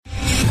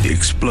The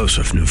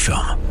explosive new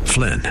film,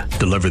 Flynn,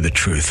 deliver the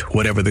truth,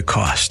 whatever the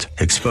cost,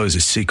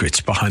 exposes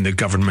secrets behind the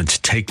government's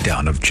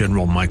takedown of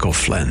General Michael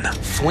Flynn.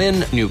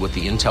 Flynn knew what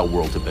the intel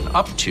world had been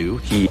up to.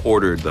 He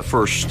ordered the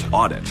first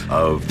audit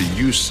of the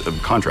use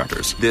of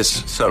contractors.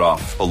 This set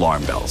off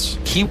alarm bells.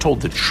 He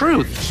told the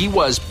truth. He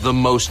was the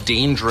most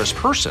dangerous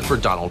person for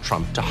Donald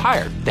Trump to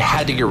hire. They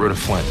had to get rid of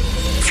Flynn.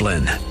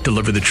 Flynn,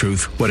 deliver the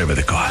truth, whatever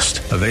the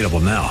cost. Available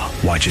now.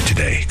 Watch it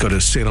today. Go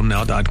to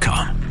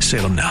salemnow.com.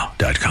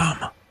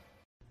 salemnow.com.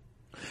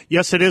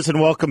 Yes, it is, and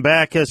welcome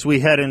back as we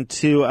head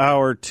into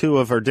hour 2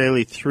 of our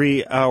daily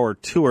 3-hour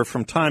tour.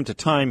 From time to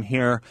time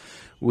here,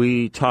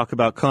 we talk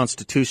about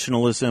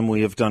constitutionalism.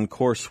 We have done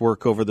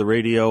coursework over the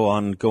radio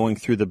on going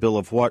through the Bill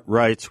of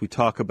Rights. We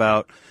talk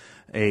about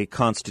a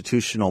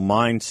constitutional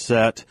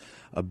mindset,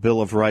 a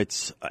Bill of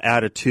Rights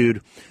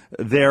attitude.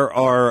 There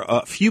are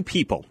a few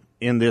people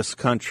in this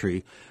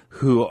country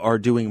who are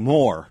doing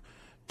more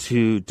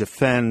to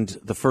defend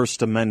the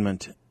First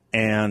Amendment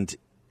and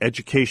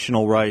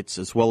educational rights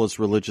as well as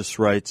religious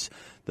rights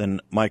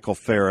than Michael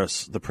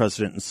Farris, the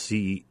president and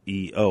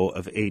CEO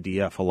of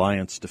ADF,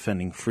 Alliance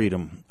Defending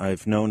Freedom.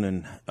 I've known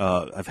and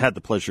I've had the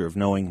pleasure of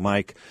knowing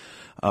Mike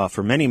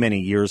for many,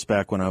 many years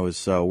back when I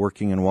was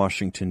working in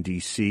Washington,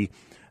 D.C.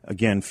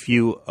 Again,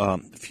 few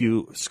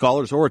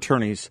scholars or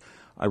attorneys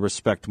I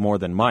respect more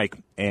than Mike.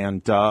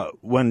 And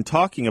when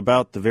talking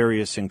about the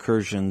various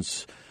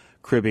incursions,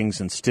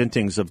 cribbings, and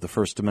stintings of the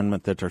First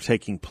Amendment that are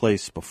taking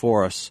place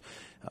before us,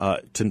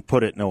 to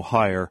put it no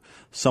higher,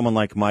 someone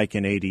like Mike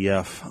and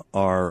ADF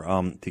are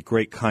the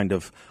great kind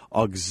of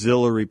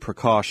auxiliary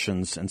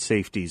precautions and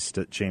safeties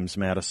that James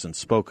Madison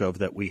spoke of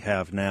that we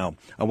have now.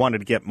 I wanted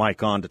to get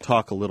Mike on to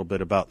talk a little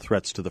bit about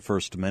threats to the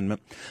First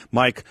Amendment.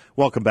 Mike,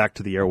 welcome back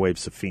to the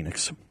airwaves of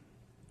Phoenix.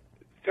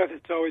 Seth,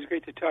 it's always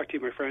great to talk to you,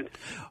 my friend.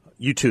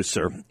 You too,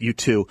 sir. You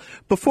too.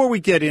 Before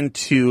we get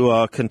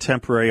into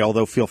contemporary,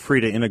 although feel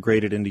free to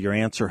integrate it into your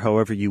answer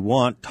however you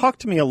want, talk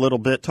to me a little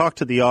bit, talk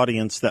to the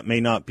audience that may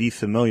not be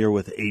familiar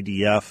with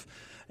ADF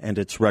and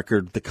its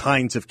record, the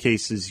kinds of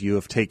cases you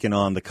have taken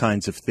on, the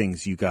kinds of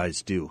things you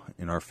guys do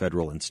in our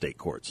federal and state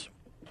courts.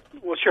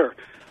 Well, sure.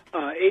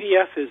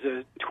 ADF is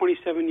a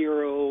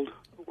 27-year-old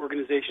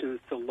organization.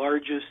 It's the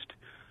largest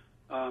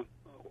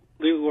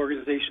legal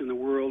organization in the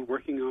world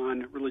working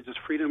on religious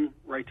freedom,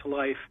 right to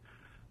life,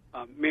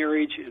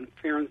 marriage and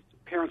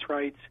parents'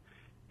 rights,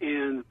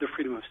 and the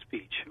freedom of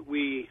speech.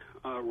 We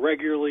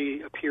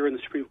regularly appear in the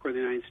Supreme Court of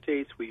the United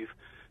States. We've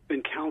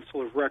been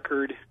counsel of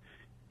record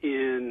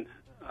in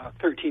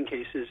 13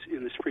 cases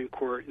in the Supreme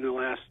Court in the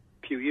last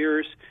few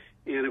years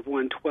and have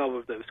won 12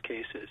 of those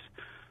cases.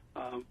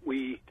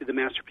 We did the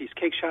Masterpiece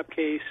Cake Shop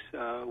case.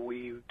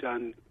 We've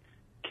done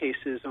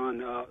cases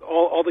on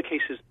all the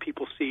cases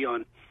people see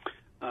on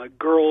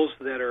girls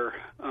that are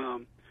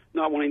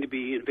not wanting to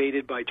be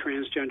invaded by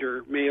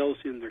transgender males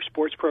in their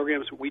sports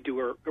programs.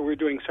 We're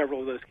doing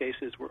several of those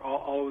cases. We're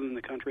all over in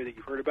the country that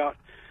you've heard about.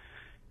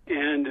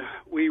 And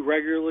we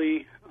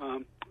regularly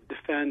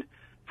defend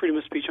freedom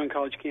of speech on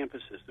college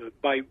campuses.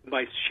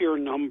 By sheer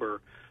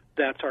number,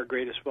 that's our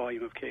greatest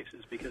volume of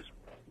cases because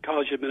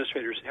college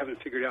administrators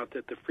haven't figured out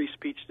that the free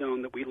speech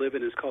zone that we live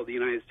in is called the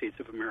United States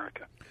of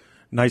America.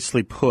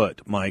 Nicely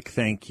put, Mike.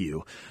 Thank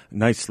you.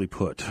 Nicely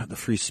put. The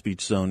free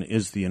speech zone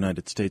is the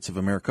United States of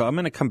America. I'm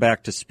going to come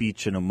back to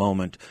speech in a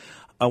moment.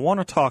 I want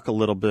to talk a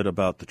little bit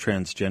about the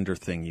transgender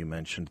thing you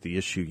mentioned, the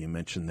issue you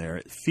mentioned there.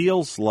 It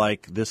feels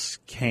like this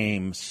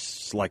came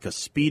like a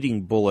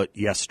speeding bullet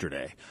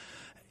yesterday,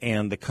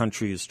 and the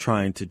country is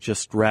trying to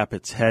just wrap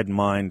its head,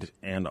 mind,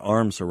 and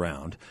arms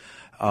around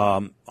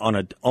on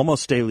an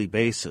almost daily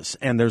basis.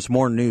 And there's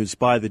more news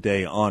by the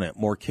day on it,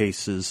 more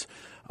cases,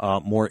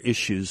 more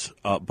issues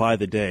by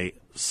the day.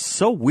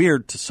 So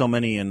weird to so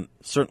many, and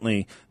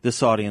certainly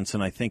this audience,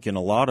 and I think in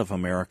a lot of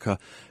America,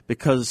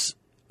 because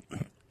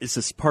is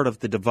this part of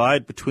the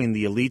divide between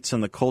the elites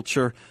and the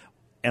culture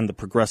and the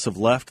progressive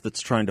left that's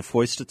trying to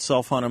foist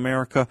itself on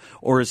America?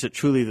 Or is it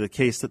truly the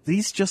case that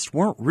these just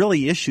weren't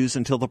really issues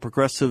until the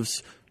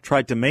progressives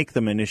tried to make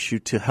them an issue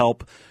to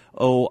help,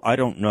 I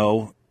don't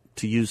know,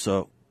 to use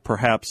a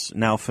perhaps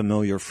now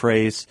familiar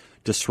phrase,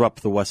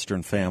 disrupt the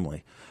Western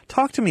family?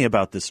 Talk to me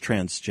about this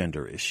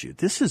transgender issue.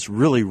 This is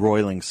really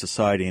roiling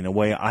society in a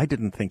way I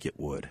didn't think it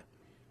would.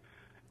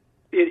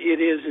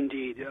 It is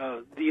indeed.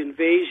 The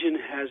invasion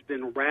has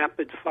been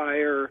rapid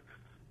fire,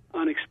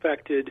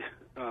 unexpected.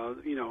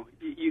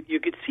 You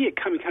could see it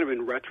coming kind of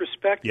in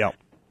retrospect. Yeah.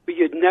 But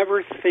you'd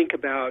never think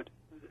about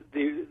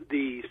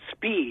the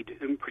speed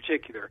in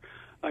particular.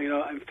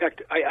 In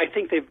fact, I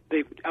think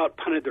they've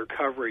outpunted their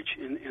coverage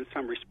in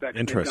some respects.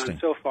 Interesting.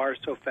 They've gone so far,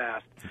 so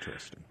fast.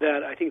 Interesting.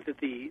 That I think that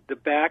the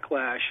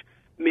backlash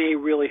may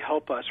really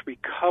help us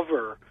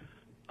recover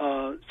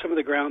some of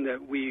the ground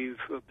that we've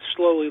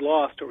slowly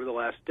lost over the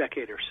last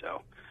decade or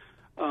so.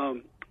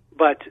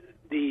 But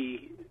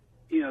the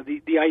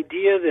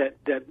idea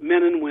that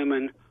men and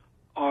women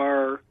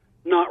are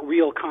not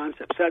real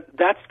concepts,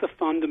 that's the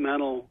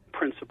fundamental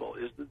principle,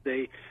 is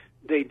that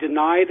they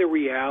deny the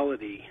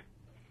reality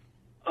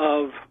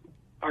of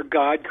our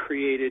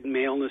God-created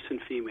maleness and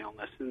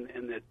femaleness,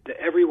 and that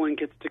everyone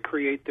gets to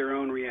create their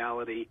own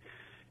reality,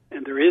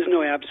 and there is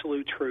no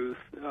absolute truth.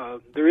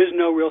 There is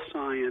no real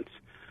science.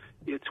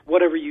 It's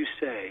whatever you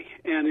say,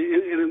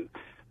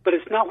 but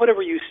it's not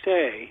whatever you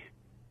say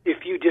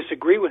if you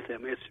disagree with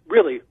them. It's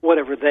really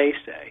whatever they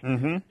say.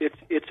 Mm-hmm.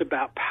 It's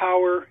about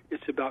power.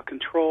 It's about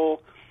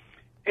control,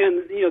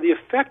 and the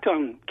effect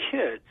on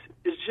kids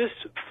is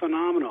just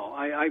phenomenal.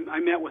 I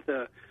met with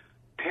a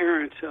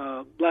parent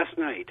last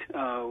night,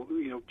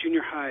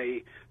 junior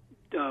high,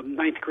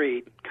 ninth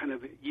grade kind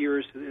of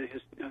years,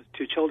 his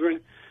two children.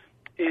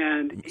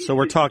 And so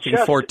we're talking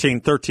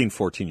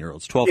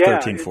 14-year-olds, 12, yeah,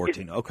 13,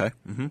 14. Okay.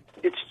 Mm-hmm.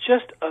 It's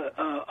just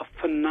a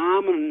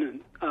phenomenon,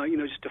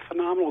 just a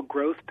phenomenal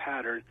growth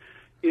pattern.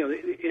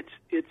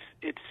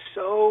 It's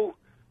so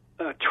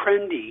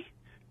trendy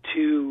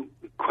to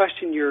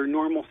question your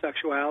normal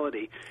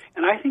sexuality.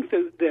 And I think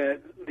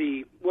that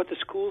what the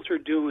schools are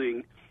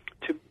doing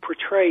to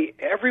portray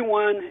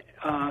everyone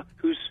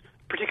who's,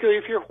 particularly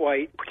if you're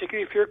white,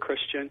 particularly if you're a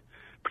Christian,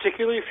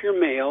 particularly if you're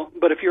male,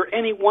 but if you're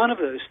any one of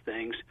those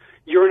things,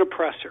 you're an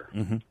oppressor.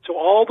 Mm-hmm. So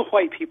all the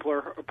white people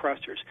are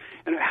oppressors.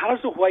 And how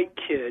does a white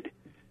kid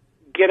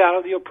get out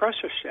of the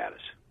oppressor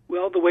status?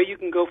 Well, the way you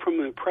can go from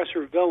an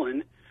oppressor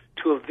villain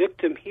to a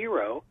victim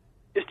hero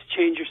is to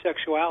change your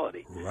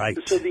sexuality. Right.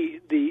 So the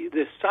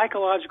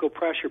psychological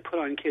pressure put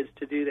on kids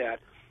to do that,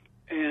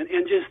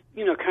 and just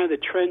kind of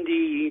the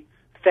trendy,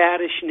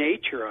 faddish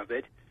nature of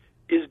it,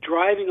 is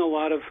driving a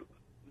lot of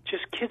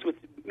just kids with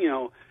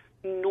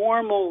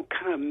normal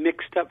kind of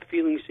mixed up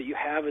feelings that you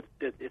have at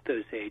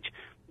those age.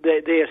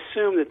 They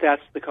assume that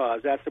that's the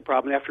cause, that's the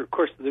problem. After, of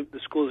course, the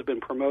schools have been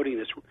promoting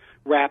this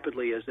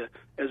rapidly as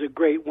a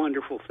great,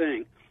 wonderful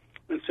thing.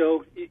 And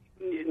so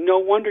no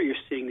wonder you're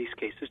seeing these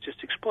cases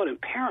just explode. And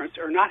parents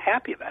are not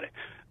happy about it.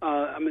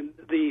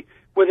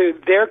 Whether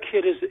their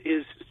kid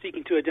is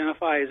seeking to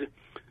identify as,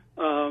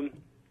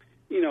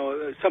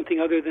 something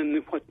other than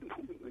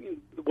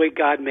the way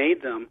God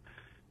made them,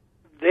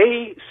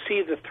 they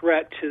see the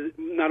threat to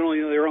not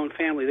only their own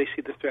family, they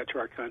see the threat to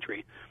our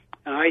country.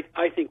 And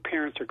I think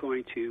parents are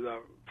going to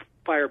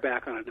fire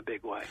back on it in a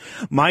big way.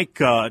 Mike,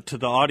 to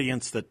the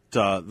audience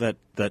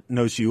that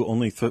knows you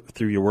only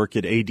through your work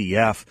at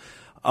ADF,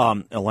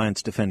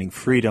 Alliance Defending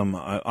Freedom,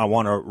 I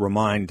want to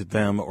remind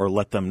them or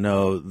let them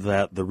know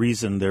that the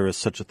reason there is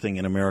such a thing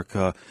in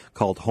America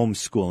called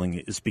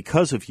homeschooling is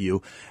because of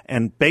you.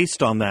 And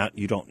based on that,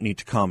 you don't need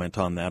to comment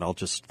on that. I'll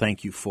just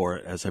thank you for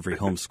it, as every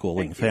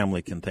homeschooling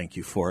family can thank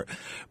you for it.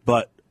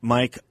 But,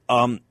 Mike,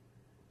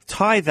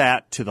 tie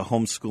that to the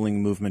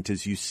homeschooling movement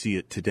as you see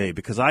it today,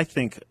 because I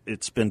think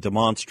it's been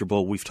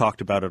demonstrable. We've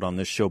talked about it on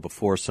this show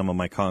before. Some of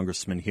my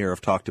congressmen here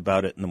have talked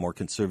about it in the more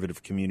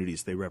conservative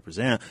communities they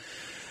represent.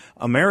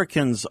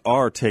 Americans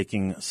are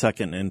taking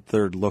second and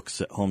third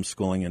looks at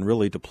homeschooling and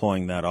really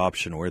deploying that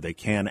option where they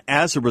can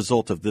as a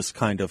result of this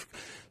kind of,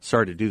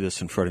 sorry to do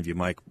this in front of you,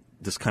 Mike,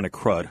 this kind of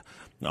crud.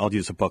 I'll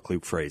use a Buckley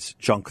phrase,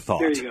 junk thought.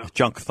 There you go.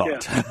 Junk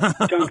thought.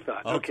 Yeah. Junk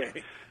thought,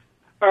 okay.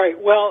 All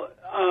right, well,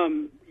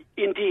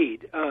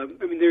 indeed.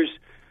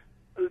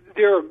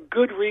 There are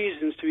good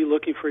reasons to be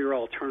looking for your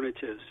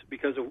alternatives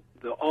because of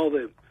all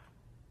the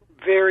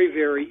very,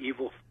 very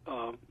evil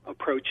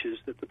approaches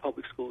that the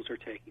public schools are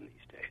taking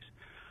these days.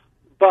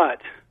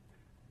 But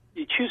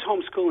you choose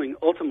homeschooling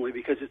ultimately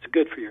because it's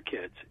good for your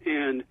kids.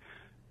 And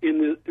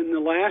in the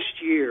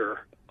last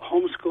year,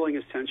 homeschooling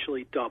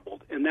essentially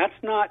doubled. And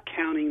that's not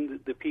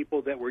counting the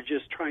people that were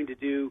just trying to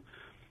do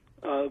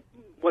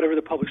whatever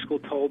the public school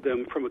told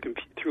them through a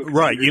computer.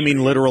 Right, you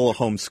mean literal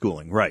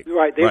homeschooling, right.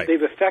 Right,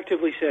 they've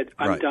effectively said,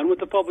 I'm right. done with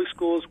the public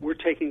schools, we're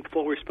taking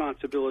full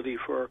responsibility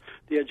for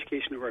the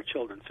education of our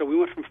children. So we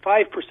went from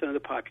 5% of the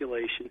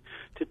population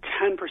to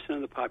 10% of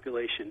the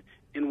population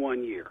in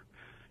 1 year.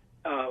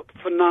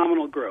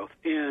 Phenomenal growth,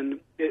 and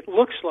it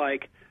looks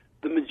like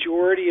the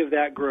majority of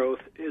that growth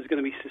is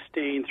going to be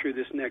sustained through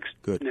this next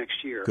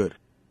year. Good.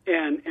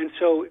 And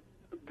so,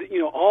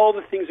 all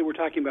the things that we're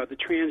talking about, the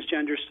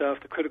transgender stuff,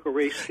 the critical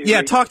race theory.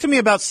 Yeah, talk to me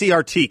about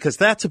CRT because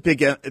that's a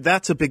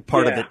big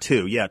part of it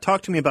too. Yeah,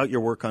 talk to me about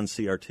your work on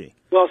CRT.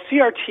 Well,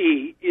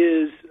 CRT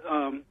is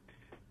an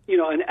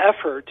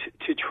effort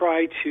to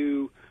try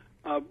to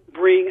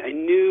bring a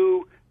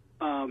new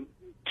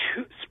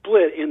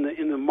split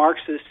in the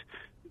Marxist.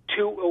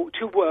 Two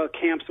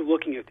camps of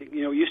looking at things. It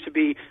used to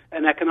be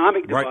an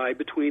economic divide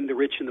between the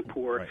rich and the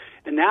poor,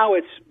 and now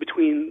it's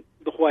between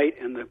the white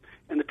and the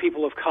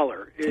people of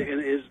color.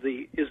 And is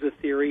the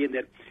theory, and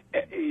that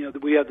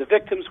we have the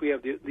victims, we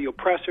have the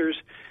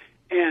oppressors,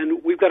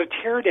 and we've got to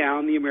tear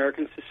down the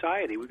American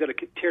society. We've got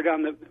to tear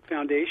down the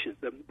foundations.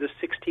 The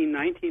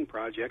 1619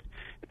 Project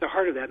at the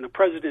heart of that, and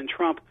President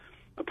Trump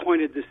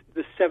appointed the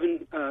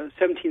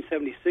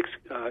 1776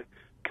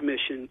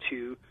 Commission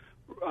to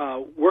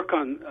work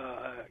on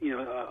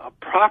a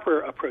proper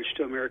approach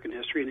to American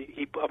history, and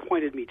he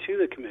appointed me to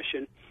the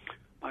commission.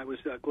 I was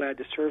glad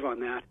to serve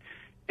on that.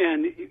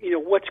 And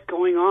what's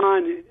going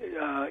on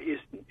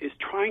is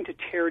trying to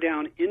tear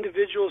down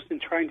individuals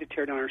and trying to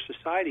tear down our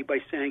society by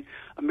saying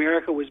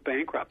America was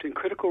bankrupt. And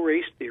critical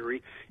race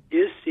theory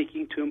is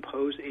seeking to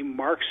impose a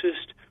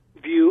Marxist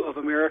view of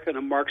America and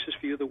a Marxist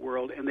view of the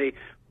world. And they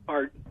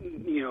are,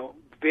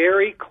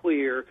 very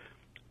clear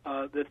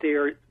that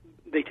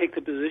they take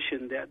the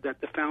position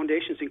that the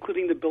foundations,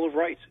 including the Bill of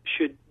Rights,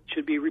 should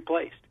be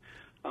replaced.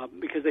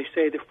 Because they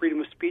say the freedom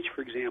of speech,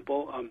 for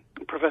example, a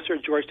professor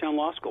at Georgetown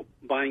Law School,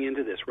 buying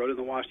into this, wrote in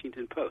the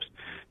Washington Post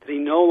that he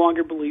no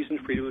longer believes in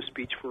freedom of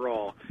speech for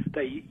all.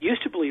 That he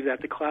used to believe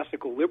that, the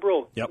classical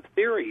liberal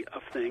theory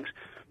of things,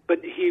 but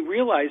he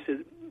realized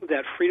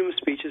that freedom of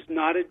speech is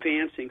not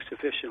advancing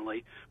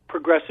sufficiently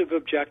progressive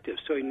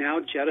objectives, so he now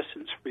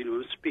jettisons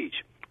freedom of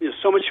speech.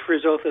 So much for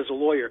his oath as a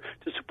lawyer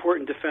to support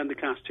and defend the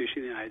Constitution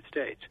of the United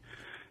States.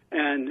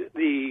 And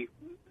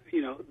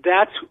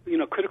that's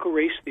critical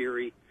race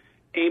theory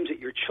aims at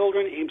your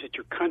children, aims at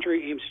your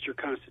country, aims at your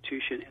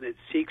Constitution, and it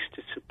seeks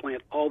to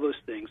supplant all those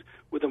things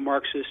with a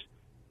Marxist,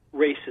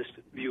 racist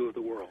view of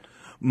the world.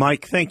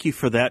 Mike, thank you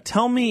for that.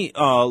 Tell me,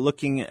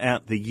 looking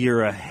at the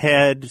year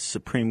ahead,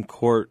 Supreme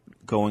Court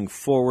going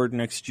forward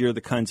next year, the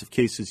kinds of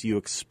cases you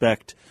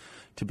expect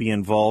to be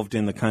involved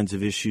in, the kinds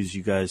of issues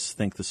you guys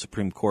think the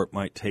Supreme Court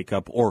might take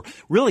up or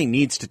really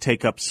needs to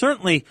take up,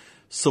 certainly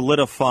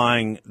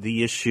solidifying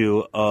the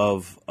issue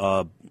of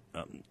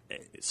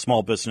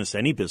small business,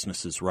 any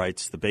business's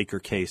rights, the Baker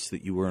case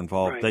that you were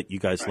involved, that you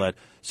guys led.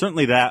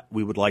 Certainly that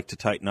we would like to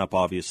tighten up,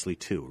 obviously,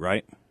 too,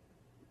 right?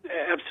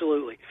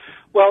 Absolutely.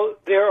 Well,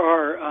 there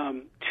are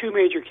two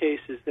major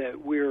cases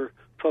that we're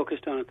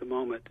focused on at the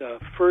moment.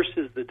 First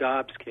is the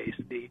Dobbs case,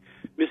 the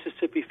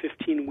Mississippi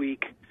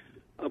 15-week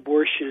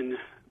abortion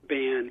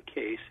ban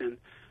case. And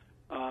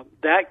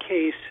that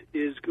case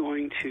is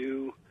going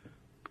to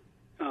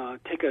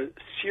take a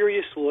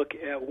serious look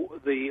at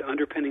the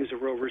underpinnings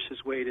of Roe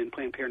versus Wade and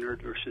Planned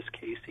Parenthood versus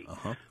Casey.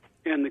 Uh-huh.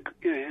 And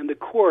the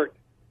court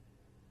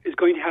is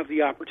going to have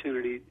the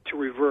opportunity to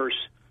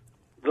reverse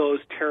those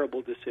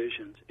terrible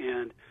decisions.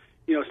 And,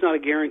 it's not a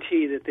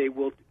guarantee that they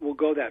will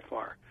go that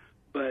far,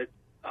 but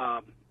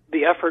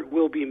the effort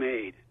will be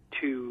made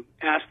to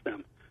ask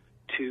them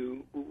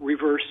to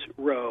reverse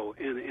Roe.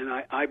 And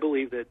I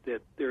believe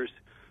that there's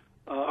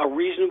a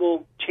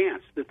reasonable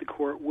chance that the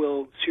court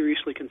will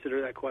seriously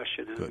consider that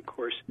question. And, of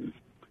course,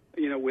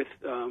 with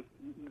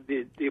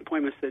the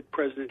appointments that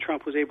President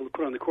Trump was able to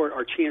put on the court,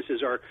 our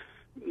chances are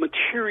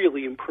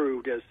materially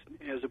improved as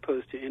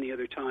opposed to any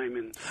other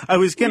time. I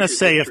was going to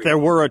say, if there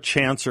were a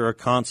chance or a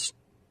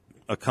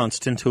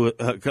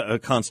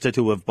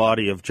constitutive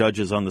body of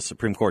judges on the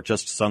Supreme Court,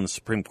 justice on the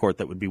Supreme Court,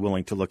 that would be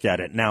willing to look at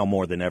it now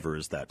more than ever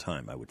is that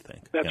time, I would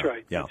think. That's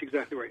right. Yeah. That's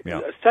exactly right. Yeah.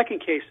 A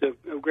second case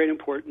of great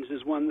importance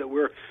is one that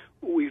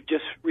we've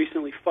just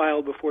recently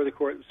filed before the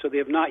court, so they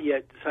have not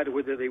yet decided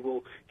whether they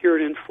will hear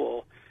it in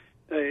full.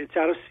 It's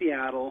out of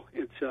Seattle.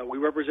 We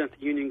represent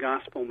the Union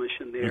Gospel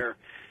Mission there,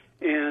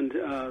 and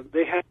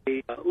they have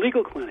a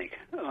legal clinic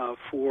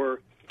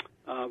for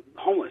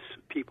homeless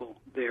people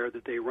there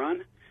that they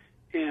run.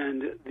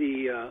 And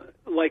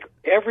like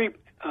every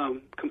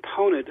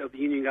component of the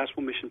Union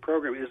Gospel Mission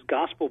program is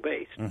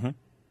gospel-based,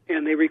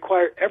 and they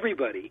require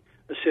everybody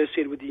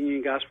associated with the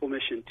Union Gospel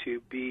Mission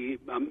to be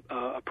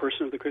a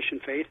person of the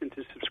Christian faith and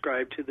to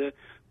subscribe to the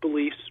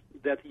beliefs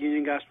that the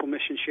Union Gospel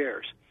Mission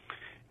shares.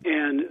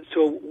 And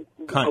so,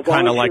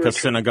 kind of like a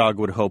synagogue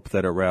would hope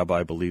that a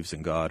rabbi believes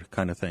in God,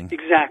 kind of thing.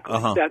 Exactly.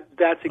 Uh-huh.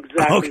 That's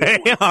exactly. Okay.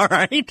 All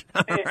right.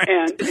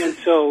 And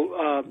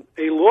so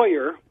a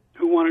lawyer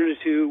who wanted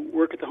to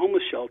work at the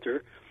homeless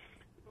shelter,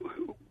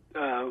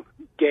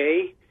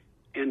 gay,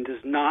 and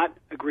does not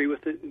agree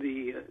with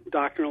the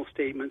doctrinal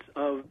statements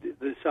of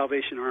the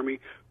Salvation Army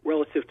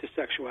relative to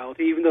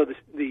sexuality, even though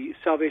the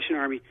Salvation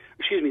Army,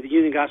 the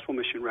Union Gospel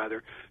Mission,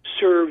 rather,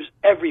 serves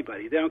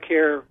everybody. They don't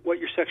care what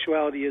your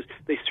sexuality is.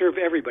 They serve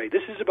everybody.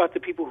 This is about the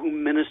people who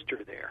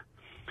minister there.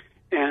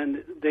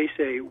 And they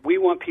say, we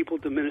want people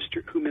who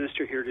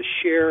minister here to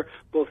share,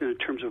 both in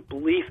terms of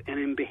belief and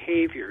in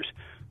behaviors,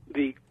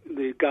 the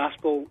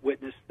gospel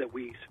witness that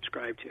we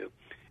subscribe to.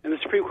 And the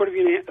Supreme Court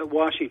of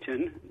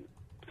Washington,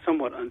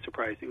 somewhat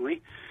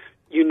unsurprisingly,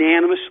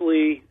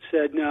 unanimously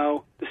said,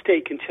 no, the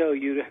state can tell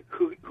you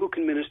who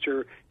can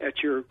minister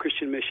at your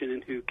Christian mission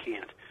and who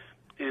can't.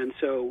 And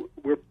so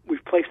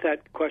we've placed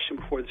that question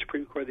before the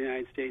Supreme Court of the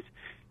United States,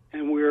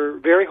 and we're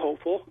very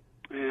hopeful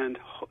and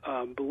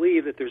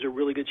believe that there's a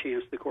really good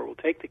chance the court will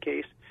take the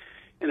case.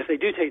 And if they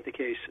do take the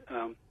case,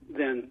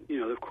 then,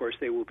 of course,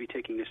 they will be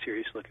taking a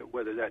serious look at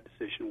whether that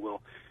decision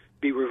will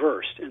be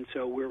reversed. And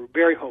so we're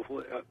very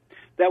hopeful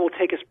that will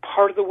take us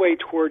part of the way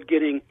toward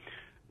getting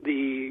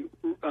the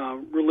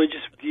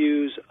religious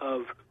views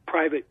of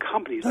private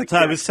companies. That's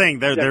what I was saying.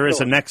 There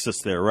is a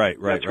nexus there. Right.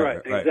 That's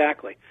right.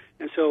 Exactly.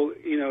 And so,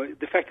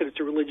 the fact that it's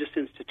a religious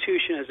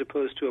institution as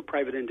opposed to a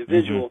private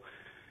individual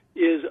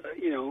is,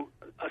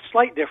 a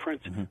slight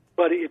difference,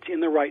 but it's in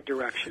the right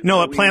direction.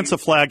 No, So it plants a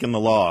flag in the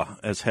law,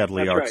 as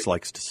Hadley That's Arts right.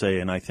 likes to say,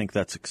 and I think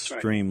that's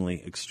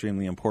extremely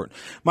important.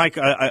 Mike,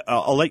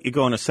 I'll let you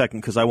go in a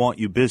second because I want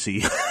you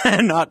busy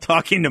and not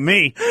talking to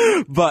me.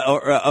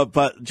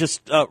 But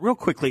just real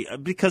quickly,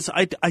 because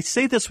I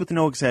say this with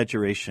no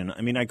exaggeration.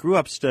 I mean, I grew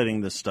up studying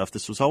this stuff.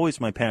 This was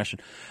always my passion.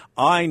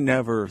 I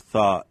never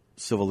thought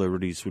civil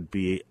liberties would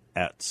be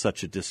at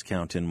such a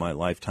discount in my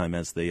lifetime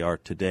as they are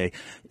today.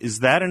 Is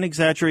that an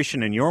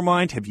exaggeration in your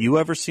mind? Have you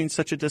ever seen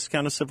such a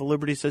discount of civil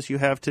liberties as you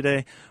have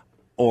today?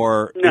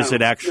 Or is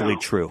it actually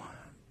true?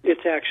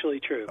 It's actually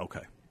true.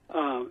 Okay.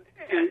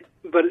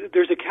 But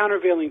there's a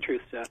countervailing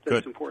truth, Seth, that's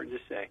Good. important to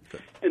say.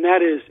 Good. And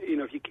that is,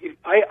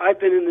 I've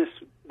been in this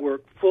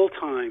work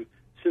full-time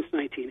since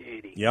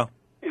 1980. Yeah.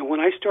 And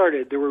when I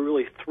started, there were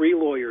really 3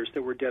 lawyers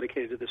that were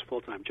dedicated to this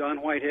full-time.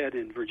 John Whitehead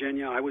in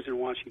Virginia. I was in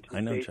Washington State.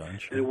 I know John,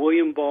 sure. And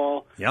William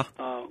Ball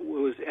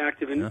was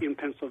active in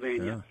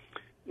Pennsylvania.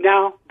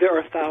 Now there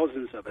are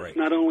thousands of us. Right.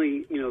 Not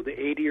only, the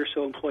 80 or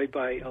so employed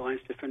by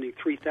Alliance Defending,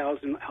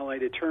 3,000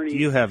 allied attorneys.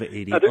 You have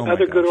 80.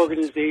 Other good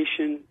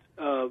organizations,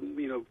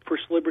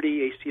 First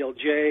Liberty,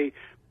 ACLJ,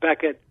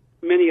 Beckett,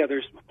 many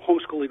others,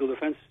 Homeschool Legal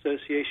Defense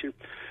Association.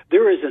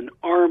 There is an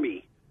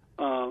army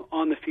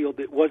on the field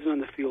that wasn't on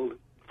the field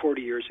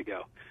 40 years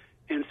ago.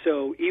 And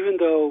so even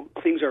though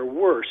things are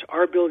worse,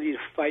 our ability to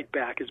fight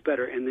back is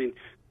better. And then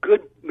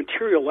good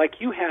material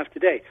like you have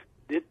today,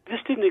 this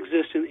didn't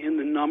exist in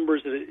the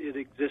numbers that it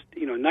exists.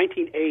 In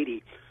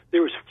 1980,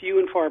 there was few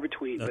and far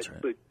between. That's but,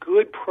 right. but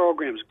good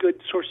programs,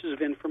 good sources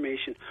of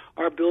information,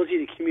 our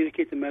ability to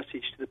communicate the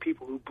message to the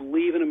people who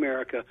believe in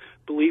America,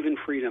 believe in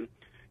freedom,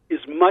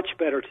 is much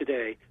better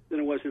today than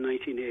it was in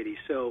 1980.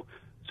 So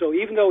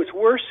even though it's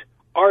worse,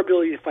 our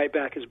ability to fight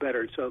back is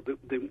better. And so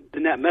the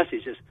net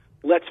message is,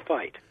 let's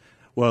fight.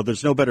 Well,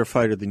 there's no better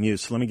fighter than you,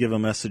 so let me give a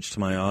message to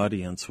my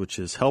audience, which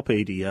is help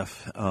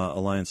ADF,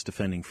 Alliance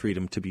Defending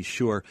Freedom, to be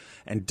sure,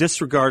 and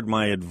disregard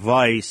my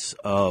advice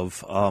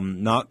of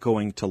not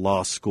going to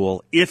law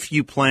school if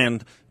you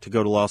plan to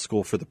go to law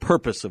school for the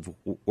purpose of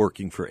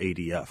working for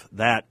ADF.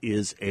 That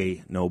is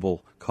a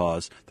noble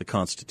cause. The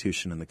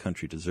Constitution and the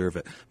country deserve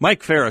it.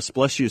 Mike Farris,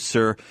 bless you,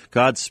 sir.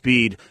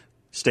 Godspeed.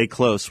 Stay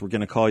close. We're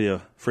going to call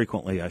you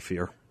frequently, I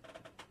fear.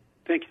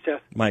 Thank you,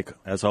 Seth. Mike,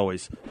 as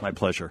always, my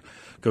pleasure.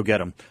 Go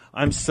get him.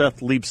 I'm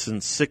Seth Leibson,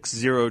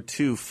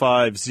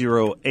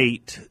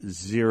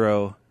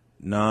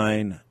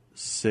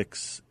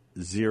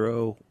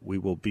 602-508-0960. We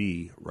will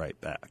be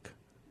right back.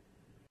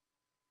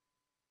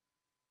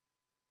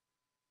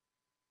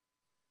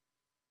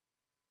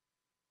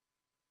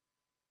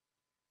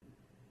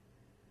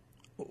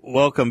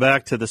 Welcome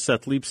back to the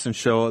Seth Leibson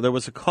Show. There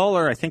was a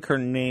caller, I think her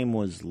name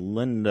was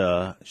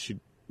Linda.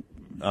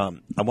 I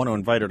want to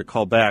invite her to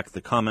call back.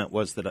 The comment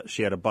was that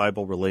she had a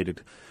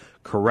Bible-related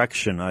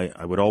correction.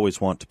 I would always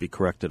want to be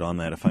corrected on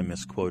that if I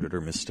misquoted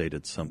or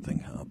misstated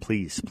something.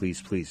 Please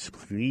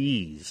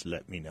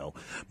let me know.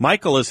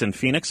 Michael is in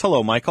Phoenix.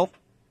 Hello, Michael.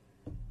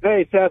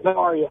 Hey, Seth, how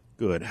are you?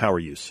 Good. How are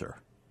you, sir?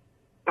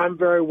 I'm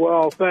very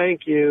well,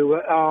 thank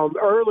you.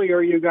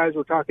 Earlier, you guys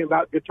were talking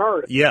about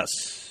guitarists.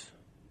 Yes.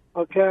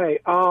 Okay.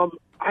 I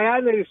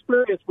had an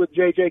experience with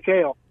J.J.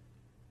 Cale.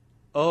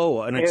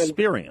 Oh, an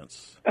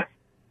experience.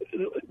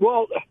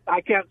 Well,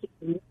 I can't,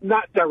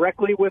 not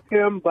directly with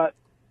him, but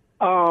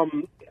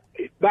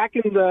back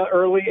in the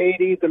early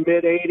 80s, the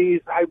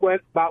mid-80s, I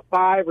went about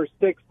 5 or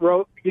 6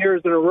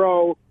 years in a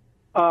row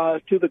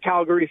to the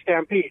Calgary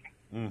Stampede.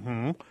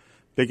 Mm-hmm.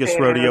 Biggest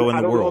rodeo in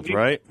the world,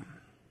 right?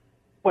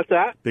 What's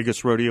that?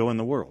 Biggest rodeo in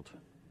the world.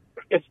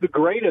 It's the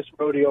greatest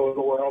rodeo in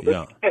the world.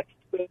 Yeah.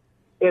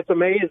 It's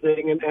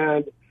amazing,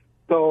 and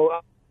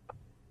so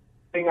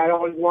thing I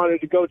always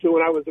wanted to go to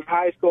when I was in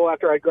high school.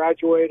 After I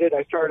graduated,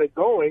 I started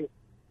going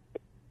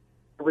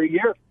every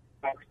year,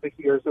 5 or 6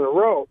 years in a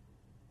row.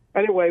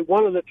 Anyway,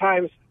 one of the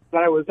times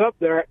that I was up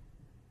there,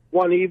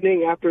 one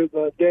evening after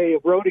the day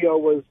of rodeo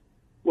was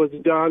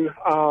done,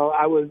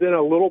 I was in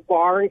a little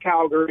bar in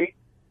Calgary,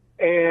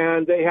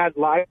 and they had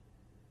live.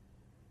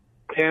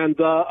 And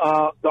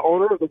the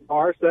owner of the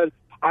bar said,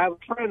 "I have a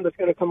friend that's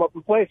going to come up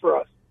and play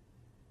for us."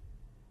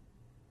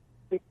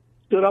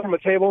 Stood up on a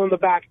table in the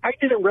back. I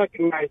didn't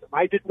recognize him.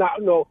 I did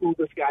not know who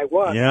this guy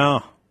was. Yeah.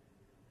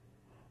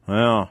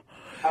 Well,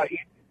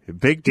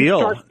 big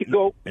deal.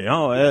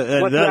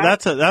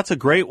 That's a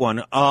great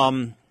one.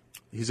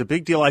 He's a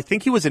big deal. I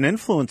think he was an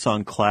influence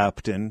on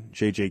Clapton,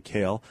 J.J.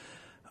 Cale.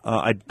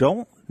 I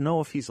don't know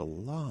if he's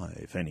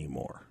alive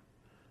anymore.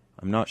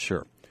 I'm not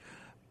sure.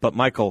 But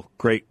Michael,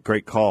 great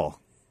call.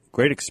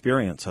 Great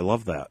experience. I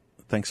love that.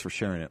 Thanks for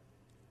sharing it.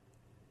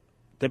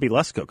 Debbie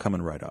Lesko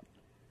coming right up.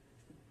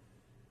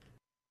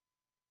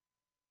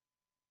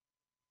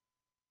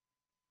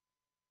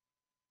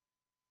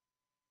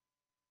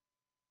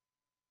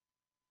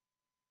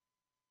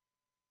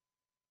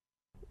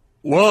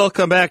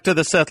 Welcome back to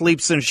the Seth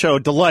Leibson Show.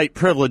 Delight,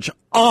 privilege,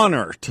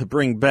 honor to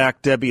bring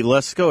back Debbie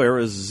Lesko,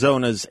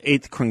 Arizona's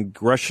 8th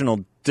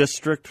Congressional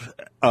district,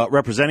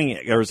 representing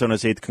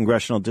Arizona's 8th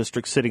Congressional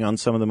District, sitting on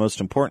some of the most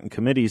important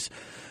committees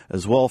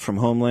as well, from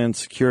Homeland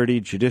Security,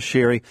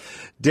 Judiciary.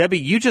 Debbie,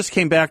 you just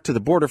came back to the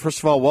border. First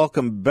of all,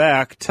 welcome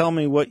back. Tell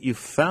me what you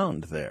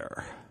found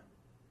there.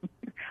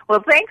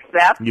 Well, thanks,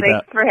 Seth.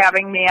 Thanks for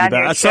having me on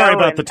your show. Sorry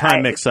about the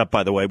time mix-up,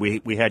 by the way.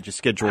 We had you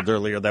scheduled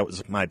earlier. That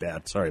was my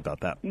bad. Sorry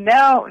about that.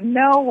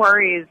 No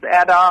worries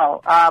at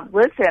all.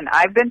 Listen,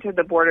 I've been to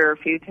the border a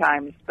few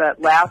times,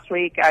 but last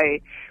week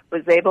I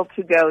was able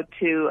to go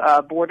to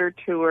a border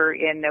tour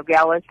in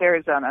Nogales,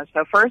 Arizona.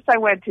 So first I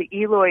went to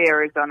Eloy,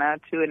 Arizona,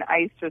 to an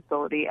ICE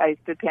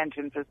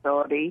detention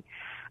facility,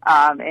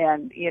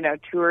 and,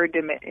 toured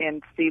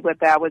and see what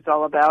that was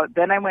all about.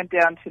 Then I went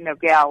down to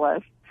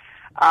Nogales.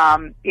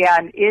 And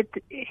it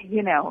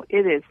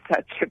is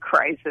such a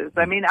crisis.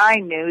 I mean, I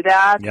knew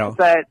that,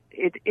 but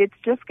it's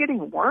just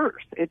getting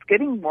worse. It's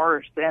getting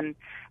worse. And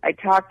I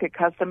talked to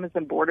Customs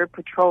and Border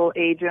Patrol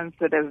agents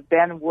that have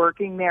been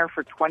working there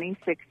for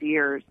 26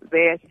 years.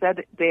 They have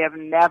said they have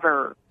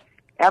never,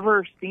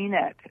 ever seen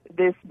it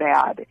this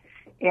bad.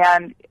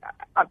 And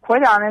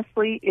quite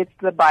honestly, it's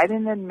the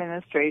Biden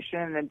administration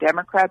and the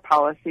Democrat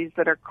policies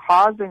that are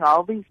causing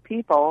all these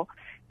people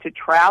to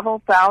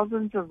travel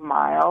thousands of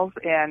miles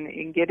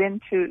and get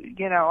into,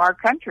 our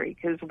country.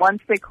 Because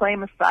once they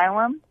claim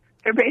asylum,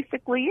 they're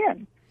basically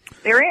in.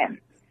 They're in.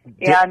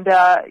 And,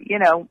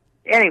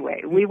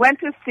 anyway, we went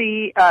to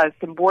see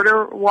some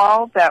border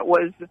wall that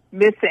was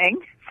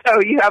missing. So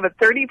you have a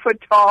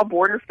 30-foot tall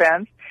border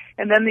fence,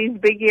 and then these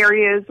big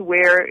areas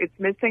where it's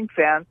missing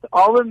fence.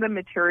 All of the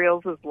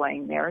materials is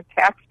laying there.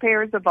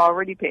 Taxpayers have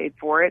already paid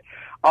for it.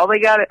 All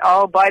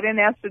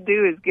Biden has to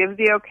do is give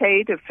the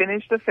okay to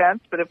finish the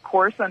fence. But of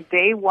course, on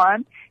day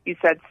one, he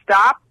said,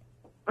 stop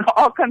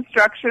all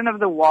construction of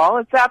the wall.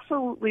 It's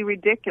absolutely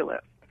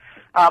ridiculous.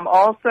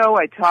 Also,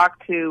 I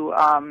talked to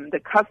the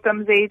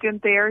customs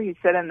agent there. He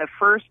said in the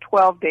first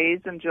 12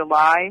 days in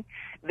July,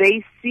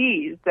 they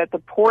seized at the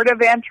port of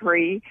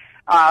entry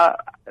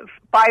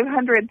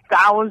 500,000,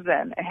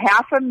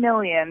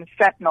 500,000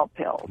 fentanyl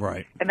pills.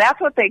 Right. And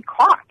that's what they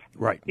caught.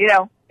 Right.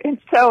 And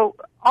so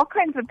all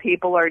kinds of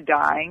people are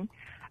dying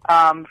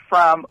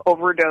from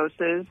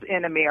overdoses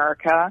in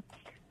America.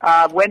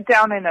 Went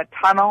down in a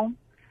tunnel,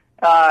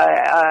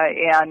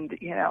 and,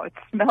 it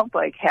smelled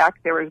like heck.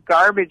 There was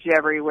garbage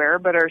everywhere,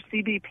 but our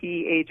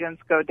CBP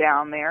agents go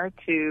down there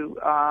to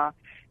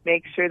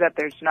make sure that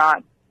there's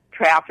not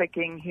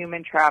trafficking,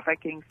 human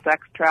trafficking,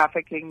 sex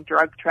trafficking,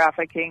 drug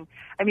trafficking.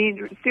 I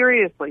mean,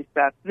 seriously,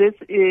 Seth, this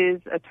is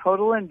a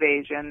total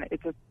invasion.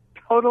 It's a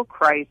total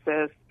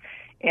crisis.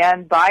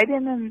 And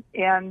Biden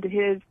and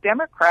his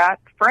Democrat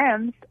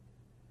friends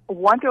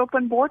want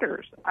open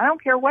borders. I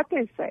don't care what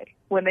they say.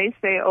 When they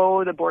say,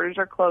 the borders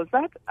are closed,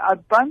 that's a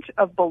bunch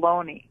of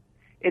baloney.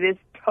 It is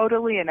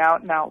totally an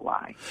out-and-out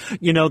lie.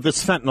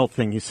 This fentanyl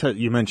thing,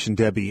 you mentioned,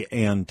 Debbie,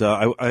 and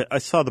I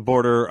saw the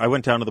border. I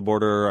went down to the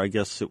border, I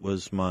guess it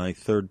was my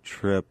third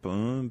trip,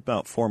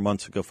 about 5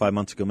 months ago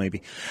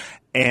maybe.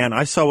 And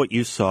I saw what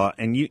you saw,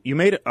 and you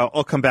made it.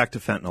 I'll come back to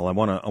fentanyl.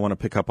 I want to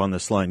pick up on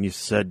this line. You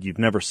said you've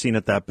never seen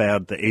it that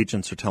bad. The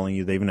agents are telling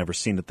you they've never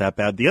seen it that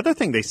bad. The other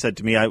thing they said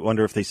to me, I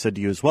wonder if they said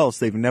to you as well, is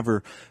they've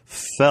never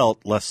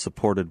felt less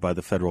supported by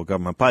the federal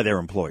government, by their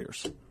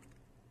employers.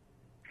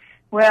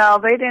 Well,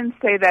 they didn't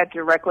say that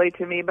directly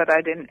to me, but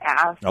I didn't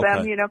ask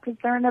them, because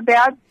they're in a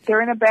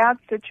bad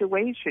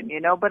situation,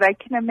 but I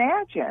can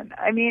imagine.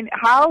 I mean,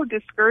 how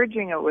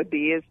discouraging it would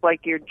be is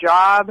like your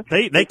job.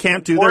 They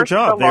can't do their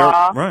job.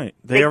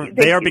 They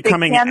are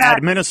becoming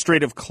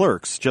administrative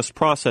clerks, just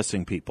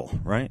processing people,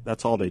 right?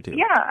 That's all they do.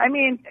 Yeah, I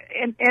mean,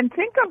 and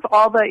think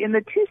of in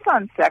the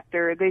Tucson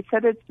sector, they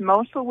said it's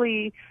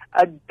mostly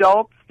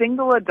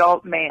single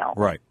adult male.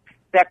 Right.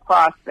 That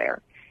cross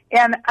there.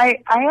 And I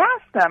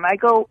asked them, I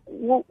go,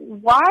 well,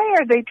 why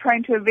are they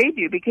trying to evade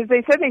you? Because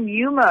they said in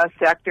Yuma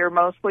sector,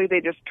 mostly they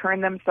just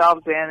turn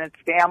themselves in.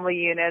 It's family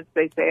units.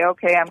 They say,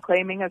 okay, I'm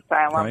claiming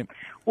asylum. Right.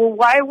 Well,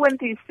 why wouldn't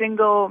these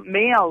single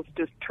males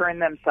just turn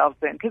themselves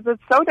in? Because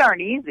it's so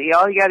darn easy.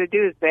 All you got to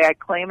do is say, I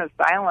claim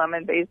asylum,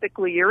 and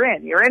basically you're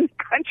in the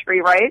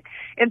country, right?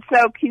 And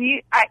so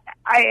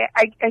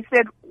I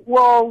said,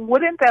 well,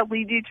 wouldn't that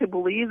lead you to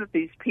believe that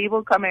these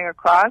people coming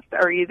across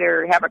are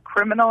either have a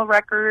criminal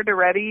record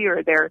already,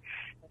 or they're,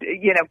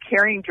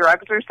 carrying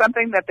drugs or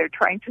something, that they're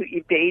trying to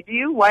evade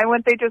you? Why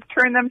wouldn't they just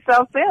turn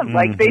themselves in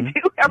like they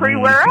do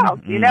everywhere else?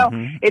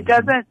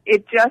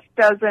 It just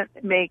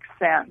doesn't make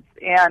sense.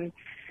 And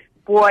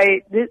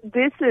boy,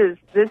 this is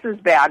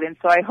bad. And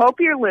so I hope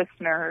your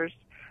listeners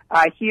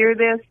hear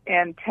this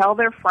and tell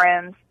their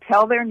friends,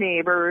 tell their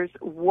neighbors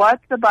what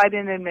the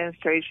Biden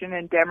administration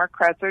and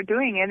Democrats are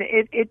doing. And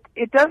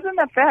it doesn't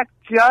affect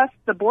just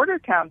the border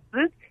towns.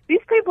 These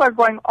people are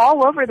going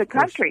all over the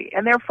country,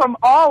 and they're from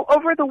all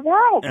over the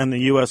world. And the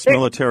U.S.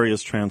 military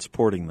is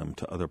transporting them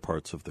to other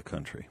parts of the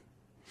country.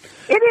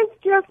 It is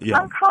just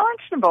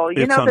unconscionable.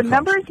 The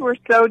numbers were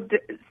so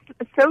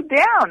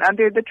down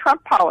under the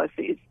Trump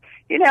policies.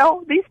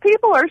 these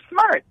people are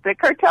smart. The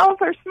cartels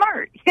are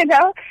smart. They're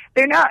not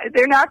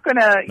going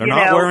to. They're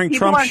not wearing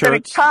Trump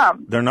shirts.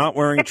 They're not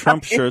wearing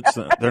Trump shirts.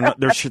 They're not.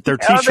 Their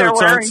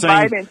T-shirts aren't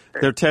saying.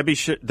 Their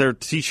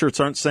T-shirts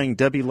aren't saying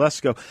Debbie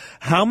Lesko.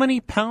 How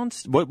many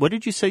pounds? What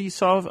did you say you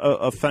saw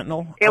of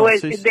fentanyl? It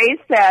was. They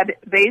said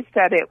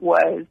it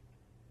was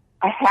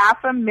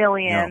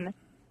 500,000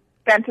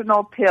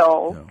 fentanyl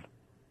pills. No.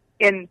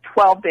 In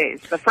 12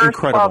 days, the first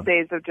 12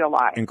 days of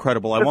July.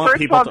 Incredible. I want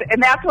people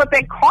and that's what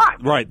they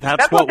caught. Right.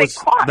 That's what was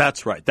caught.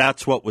 That's right.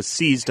 That's what was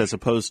seized, as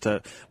opposed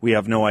to we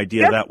have no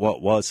idea that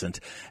what wasn't,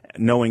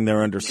 knowing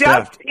they're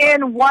understaffed. Just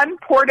in one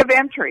port of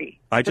entry,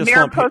 the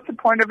Mariposa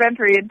port of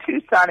entry in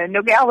Tucson and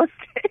Nogales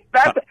State.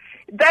 That's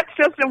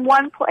just in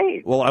one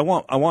place. Well, I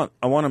want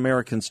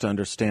Americans to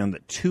understand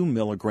that 2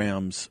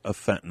 milligrams of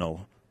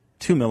fentanyl,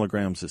 2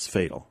 milligrams is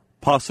fatal.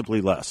 Possibly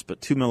less, but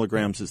 2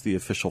 milligrams is the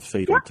official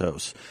fatal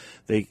dose.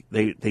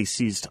 They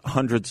seized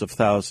hundreds of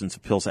thousands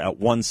of pills at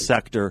one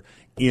sector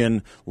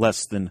in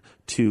less than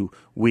 2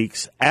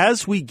 weeks.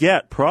 As we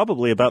get,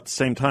 probably about the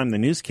same time the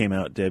news came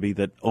out, Debbie,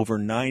 that over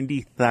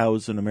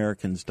 90,000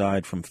 Americans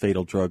died from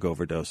fatal drug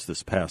overdose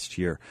this past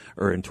year,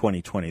 or in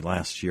 2020,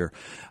 last year.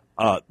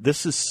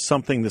 This is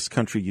something this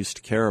country used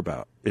to care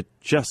about. It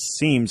just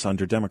seems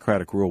under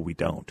Democratic rule we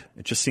don't.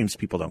 It just seems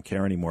people don't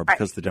care anymore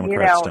because the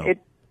Democrats don't.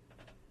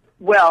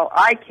 Well,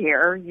 I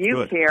care.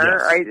 You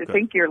care. Yes, I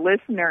think your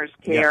listeners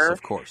care. Yes,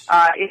 of course.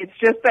 It's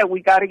just that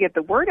we got to get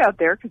the word out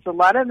there because a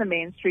lot of the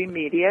mainstream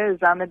media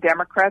is on the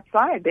Democrat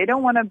side. They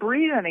don't want to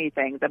breathe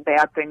anything, the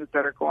bad things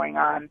that are going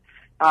on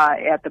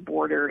at the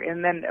border.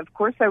 And then, of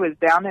course, I was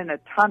down in a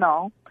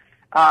tunnel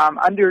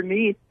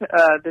underneath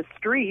the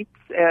streets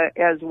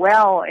as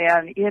well,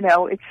 and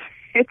it's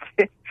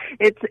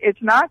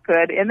not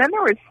good. And then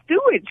there was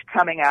sewage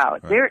coming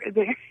out. Right.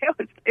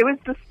 It was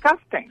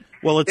disgusting.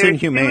 Well, it's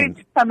inhumane.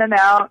 Sewage coming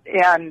out,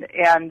 and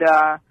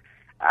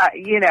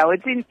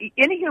it's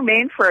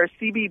inhumane for our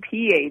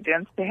CBP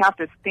agents to have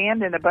to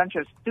stand in a bunch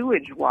of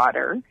sewage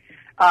water.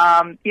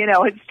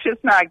 It's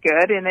just not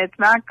good, and it's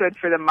not good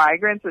for the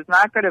migrants. It's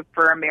not good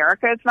for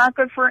America. It's not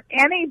good for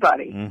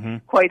anybody,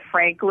 quite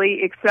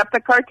frankly, except the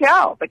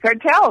cartel. The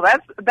cartel,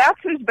 that's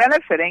who's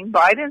benefiting.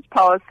 Biden's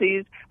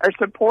policies are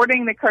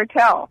supporting the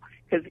cartel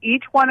because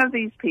each one of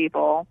these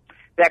people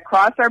that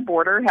cross our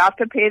border have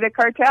to pay the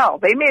cartel.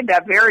 They made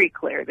that very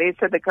clear. They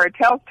said the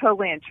cartel's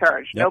totally in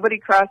charge. Yep. Nobody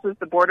crosses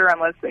the border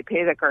unless they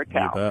pay the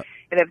cartel.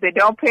 And if they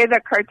don't pay the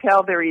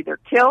cartel, they're either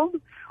killed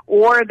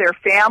or their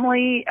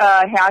family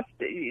has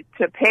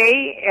to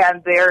pay,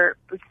 and they're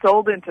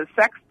sold into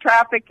sex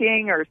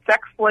trafficking or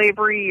sex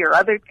slavery or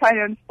other kind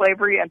of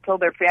slavery until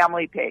their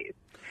family pays.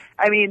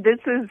 I mean, this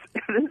is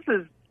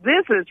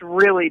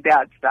really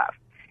bad stuff,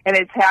 and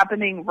it's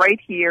happening right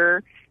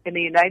here in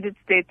the United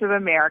States of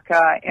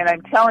America. And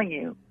I'm telling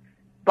you,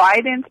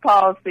 Biden's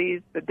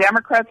policies, the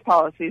Democrats'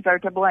 policies, are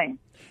to blame.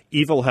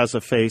 Evil has a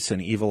face and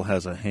evil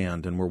has a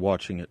hand, and we're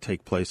watching it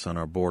take place on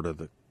our border.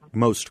 The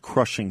most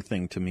crushing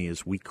thing to me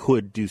is we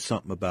could do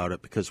something about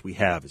it because we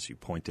have, as you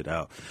pointed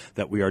out,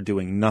 that we are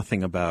doing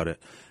nothing about it,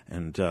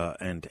 and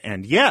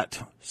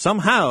yet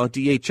somehow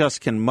DHS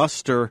can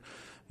muster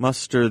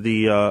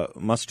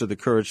the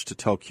courage to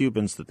tell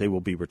Cubans that they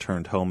will be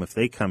returned home if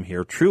they come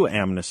here. True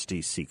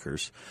amnesty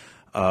seekers.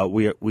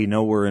 We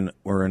know we're in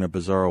a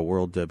bizarre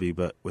world, Debbie,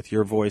 but with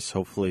your voice,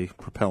 hopefully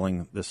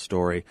propelling this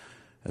story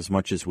as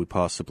much as we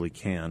possibly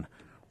can.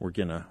 We're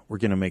gonna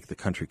make the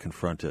country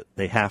confront it.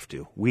 They have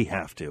to. We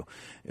have to.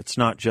 It's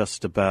not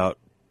just about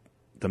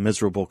the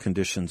miserable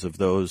conditions of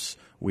those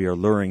we are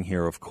luring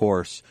here, of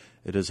course.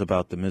 It is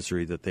about the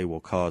misery that they will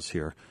cause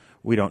here.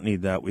 We don't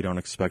need that. We don't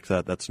expect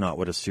that. That's not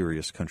what a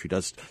serious country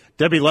does.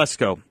 Debbie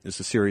Lesko is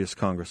a serious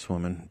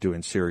congresswoman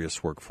doing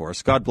serious work for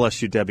us. God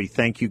bless you, Debbie.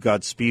 Thank you.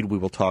 Godspeed. We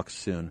will talk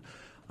soon.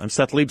 I'm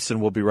Seth Leibson.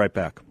 We'll be right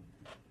back.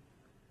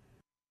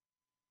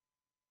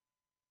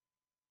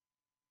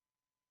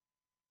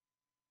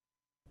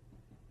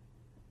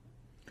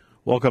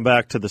 Welcome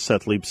back to the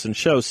Seth Leibson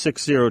Show,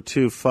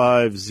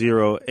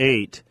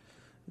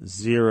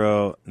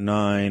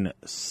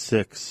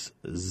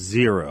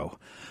 602-508-0960.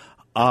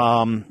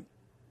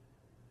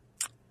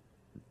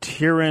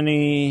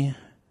 Tyranny,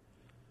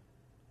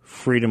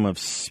 freedom of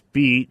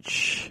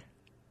speech,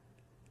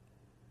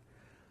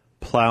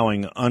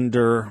 plowing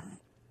under.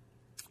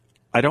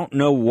 I don't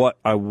know what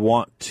I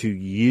want to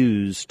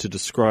use to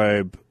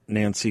describe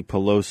Nancy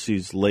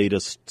Pelosi's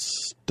latest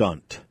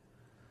stunt.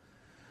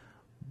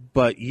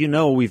 But,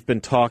 we've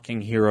been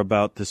talking here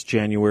about this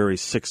January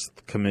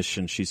 6th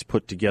commission she's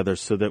put together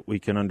so that we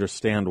can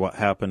understand what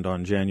happened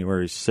on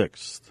January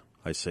 6th.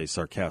 I say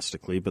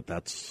sarcastically, but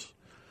that's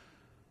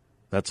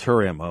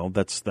her MO.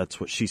 That's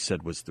what she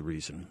said was the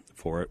reason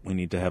for it. We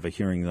need to have a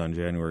hearing on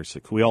January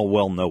 6th. We all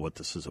well know what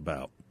this is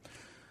about.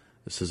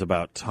 This is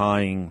about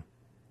tying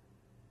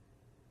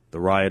the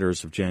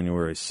rioters of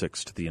January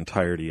 6th to the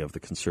entirety of the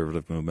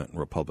conservative movement and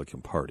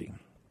Republican Party.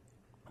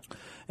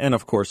 And,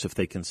 of course, if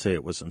they can say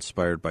it was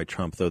inspired by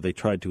Trump, though they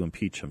tried to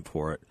impeach him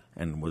for it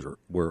and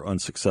were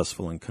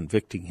unsuccessful in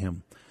convicting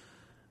him,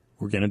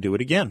 we're going to do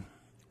it again.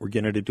 We're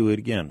going to do it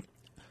again.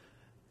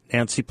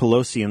 Nancy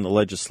Pelosi and the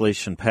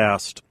legislation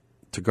passed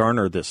to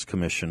garner this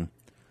commission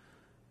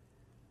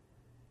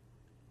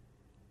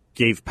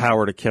gave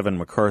power to Kevin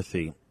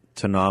McCarthy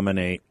to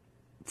nominate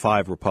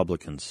 5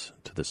 Republicans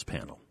to this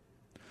panel.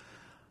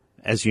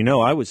 As you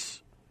know, I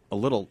was a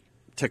little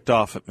ticked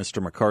off at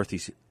Mr.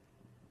 McCarthy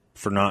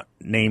for not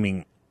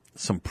naming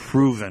some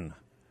proven,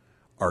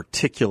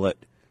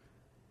 articulate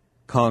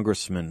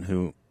congressmen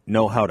who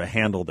know how to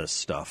handle this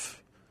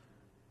stuff,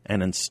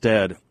 and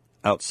instead,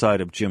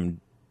 outside of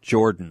Jim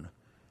Jordan,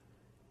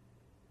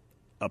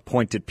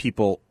 appointed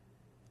people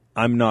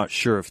I'm not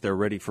sure if they're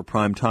ready for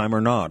prime time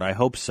or not. I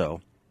hope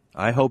so.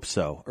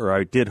 Or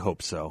I did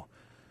hope so.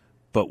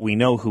 But we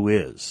know who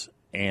is.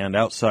 And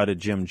outside of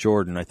Jim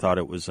Jordan, I thought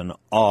it was an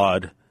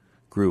odd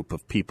group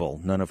of people,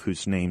 none of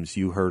whose names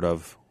you heard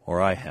of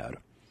or I had.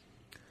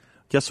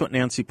 Guess what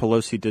Nancy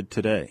Pelosi did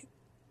today?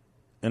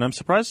 And I'm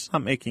surprised it's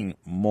not making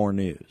more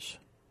news.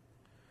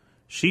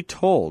 She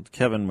told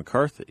Kevin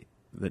McCarthy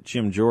that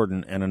Jim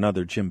Jordan and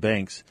another Jim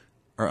Banks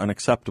are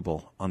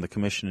unacceptable on the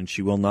commission, and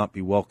she will not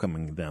be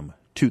welcoming them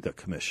to the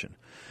commission.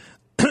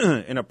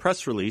 In a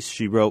press release,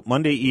 she wrote,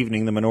 Monday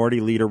evening, the minority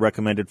leader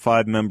recommended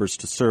 5 members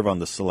to serve on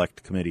the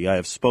select committee. I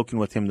have spoken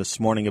with him this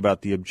morning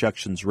about the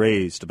objections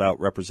raised about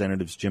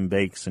Representatives Jim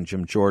Banks and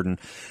Jim Jordan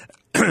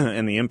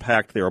and the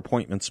impact their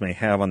appointments may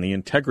have on the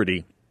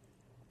integrity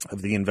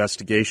of the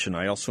investigation.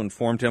 I also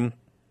informed him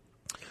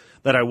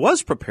that I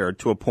was prepared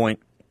to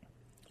appoint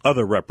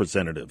other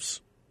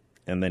representatives.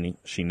 And then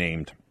she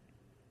named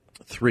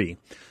 3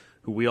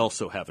 who we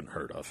also haven't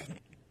heard of.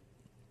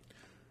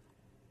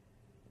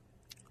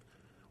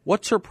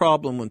 What's her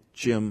problem with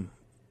Jim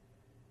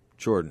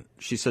Jordan?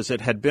 She says, it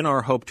had been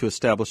our hope to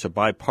establish a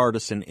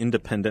bipartisan,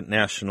 independent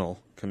national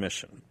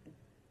commission.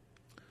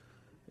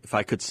 If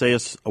I could say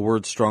a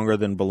word stronger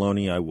than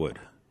baloney, I would.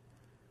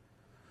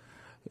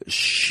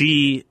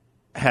 She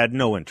had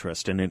no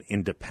interest in an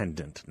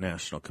independent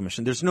national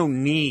commission. There's no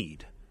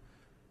need.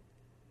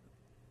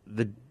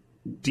 The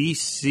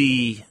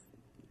D.C.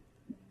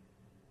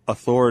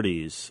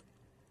 authorities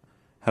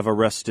have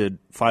arrested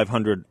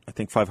 500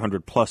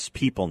 plus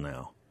people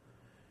now.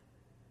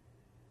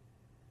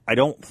 I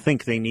don't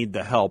think they need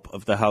the help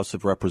of the House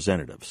of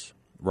Representatives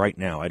right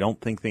now. I don't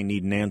think they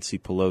need Nancy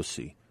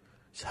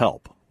Pelosi's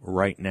help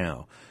right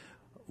now.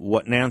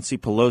 What Nancy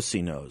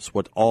Pelosi knows,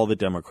 what all the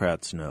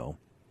Democrats know,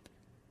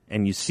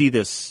 and you see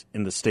this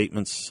in the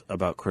statements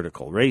about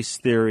critical race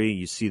theory,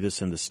 you see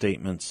this in the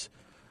statements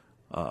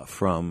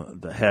from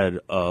the head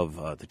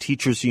of the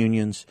teachers'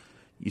 unions,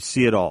 you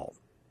see it all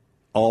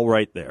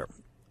right there,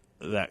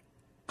 that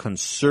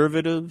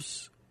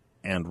conservatives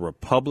and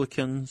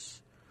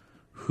Republicans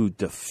who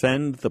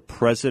defend the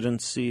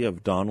presidency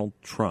of Donald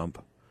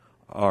Trump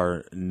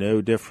are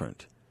no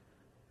different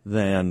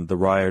than the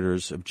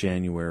rioters of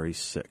January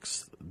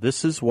 6th.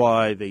 This is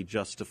why they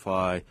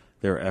justify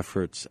their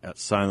efforts at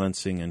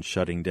silencing and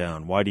shutting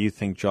down. Why do you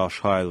think Josh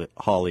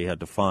Hawley had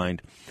to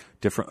find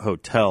different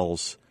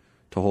hotels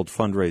to hold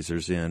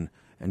fundraisers in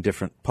and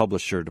different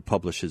publisher to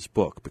publish his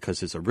book?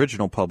 Because his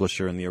original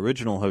publisher and the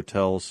original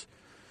hotels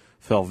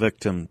fell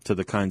victim to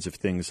the kinds of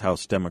things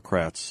House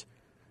Democrats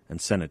and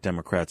Senate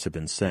Democrats have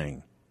been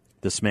saying.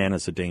 This man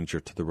is a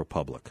danger to the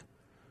Republic.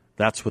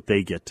 That's what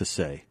they get to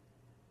say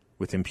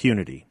with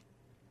impunity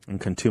and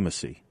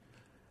contumacy.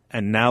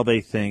 And now they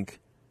think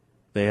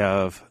they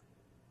have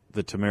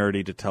the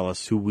temerity to tell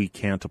us who we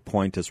can't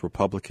appoint as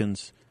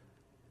Republicans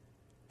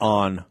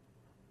on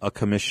a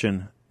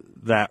commission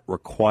that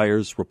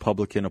requires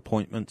Republican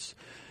appointments.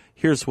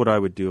 Here's what I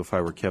would do if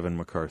I were Kevin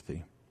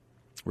McCarthy.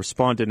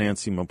 Respond to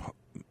Nancy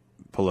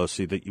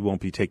Pelosi that you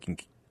won't be taking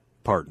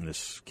part in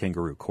this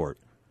kangaroo court.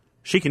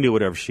 She can do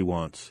whatever she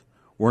wants.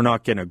 We're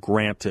not going to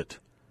grant it.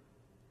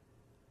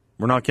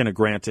 We're not going to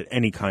grant it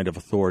any kind of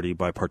authority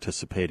by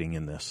participating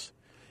in this.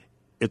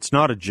 It's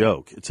not a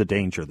joke. It's a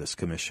danger, this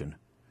commission.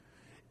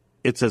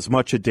 It's as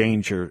much a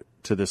danger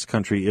to this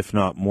country, if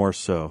not more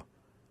so,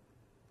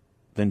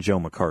 than Joe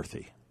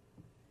McCarthy.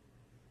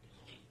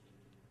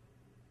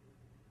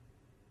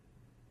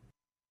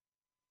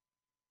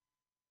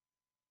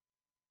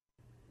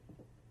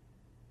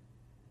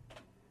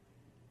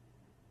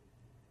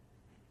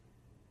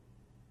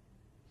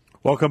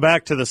 Welcome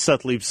back to the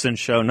Seth Leibsohn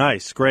Show.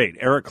 Nice, great.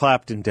 Eric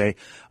Clapton Day.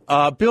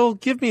 Bill,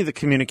 give me the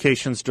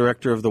communications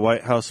director of the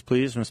White House,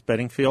 please, Ms.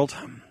 Bedingfield,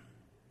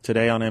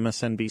 today on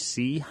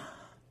MSNBC.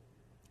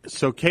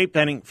 So Kate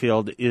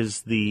Bedingfield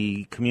is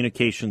the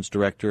communications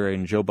director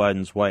in Joe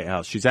Biden's White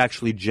House. She's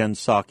actually Jen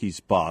Psaki's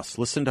boss.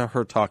 Listen to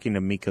her talking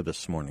to Mika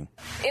this morning.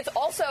 It's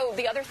also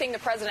the other thing the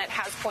president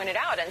has pointed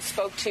out and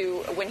spoke to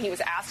when he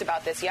was asked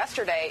about this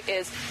yesterday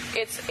is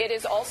it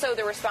is also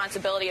the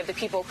responsibility of the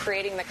people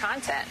creating the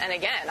content. And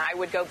again, I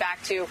would go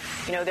back to,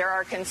 there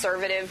are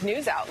conservative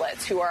news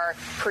outlets who are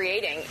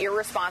creating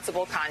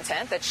irresponsible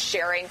content that's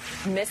sharing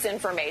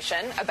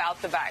misinformation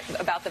about the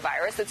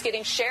virus that's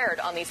getting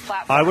shared on these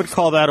platforms. I would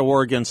call that a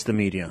war against the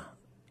media.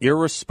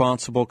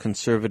 Irresponsible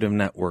conservative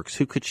networks.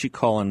 Who could she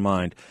call in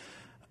mind?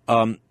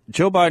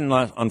 Joe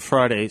Biden on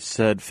Friday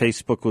said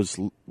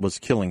Facebook was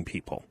killing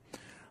people.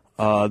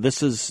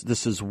 This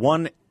is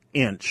 1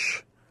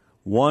 inch,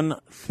 one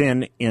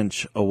thin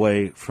inch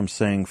away from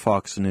saying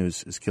Fox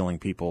News is killing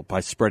people by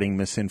spreading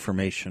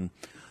misinformation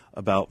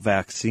about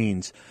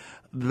vaccines.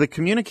 The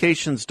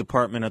communications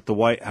department at the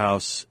White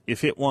House,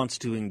 if it wants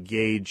to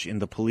engage in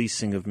the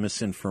policing of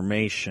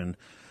misinformation,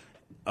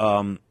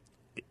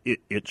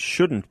 it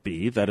shouldn't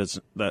be. That is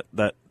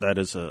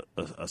a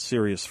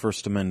serious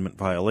First Amendment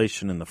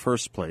violation in the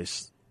first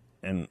place.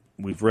 And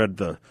we've read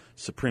the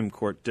Supreme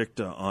Court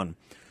dicta on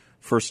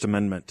First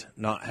Amendment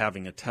not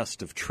having a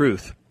test of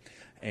truth,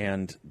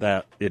 and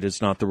that it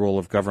is not the role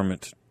of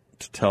government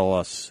to tell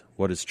us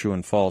what is true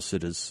and false.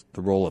 It is the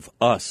role of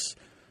us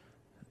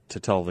to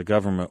tell the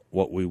government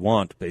what we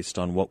want based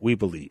on what we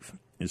believe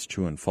is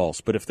true and false.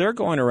 But if they're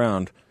going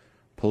around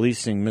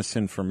policing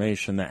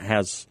misinformation that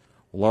has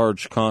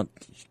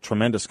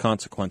tremendous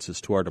consequences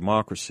to our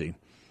democracy,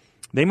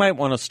 they might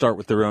want to start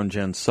with their own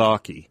Jen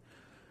Psaki,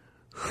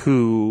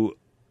 who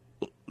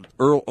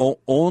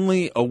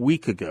only a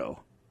week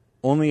ago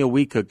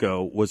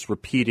was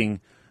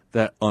repeating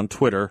that on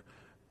Twitter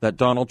that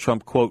Donald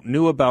Trump, quote,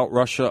 knew about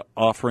Russia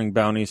offering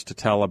bounties to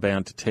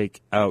Taliban to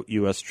take out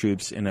U.S.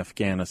 troops in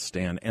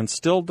Afghanistan and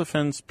still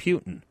defends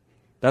Putin.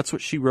 That's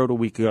what she wrote a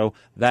week ago.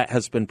 That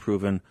has been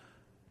proven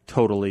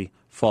totally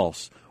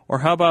false. Or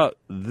how about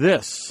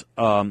this?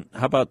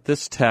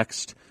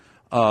 Text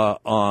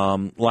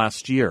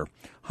last year?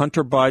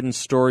 Hunter Biden's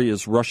story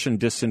is Russian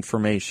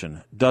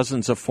disinformation.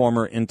 Dozens of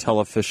former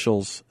intel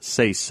officials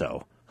say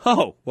so.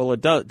 Oh, well, a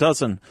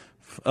dozen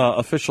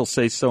officials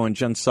say so, and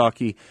Jen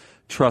Psaki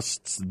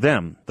trusts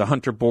them. The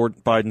Hunter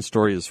Biden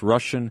story is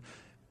Russian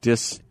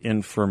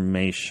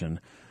disinformation.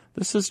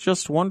 This is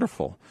just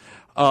wonderful.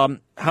 How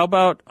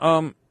about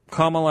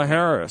Kamala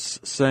Harris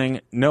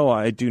saying, no,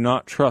 I do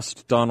not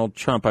trust Donald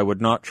Trump. I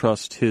would not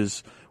trust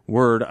his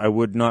word. I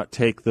would not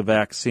take the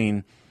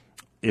vaccine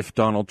if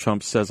Donald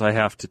Trump says I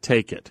have to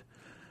take it.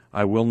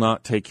 I will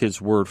not take his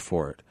word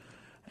for it.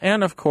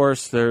 And, of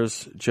course,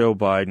 there's Joe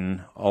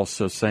Biden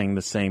also saying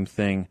the same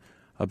thing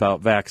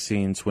about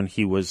vaccines when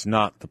he was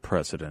not the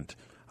president.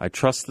 I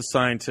trust the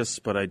scientists,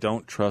 but I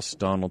don't trust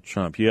Donald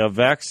Trump. You have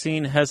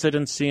vaccine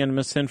hesitancy and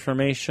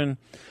misinformation.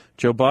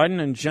 Joe Biden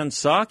and Jen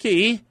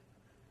Psaki,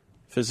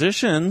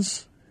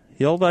 physicians,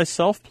 heal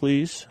thyself,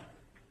 please.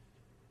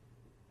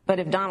 But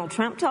if Donald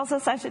Trump tells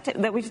us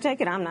that we should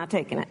take it, I'm not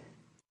taking it.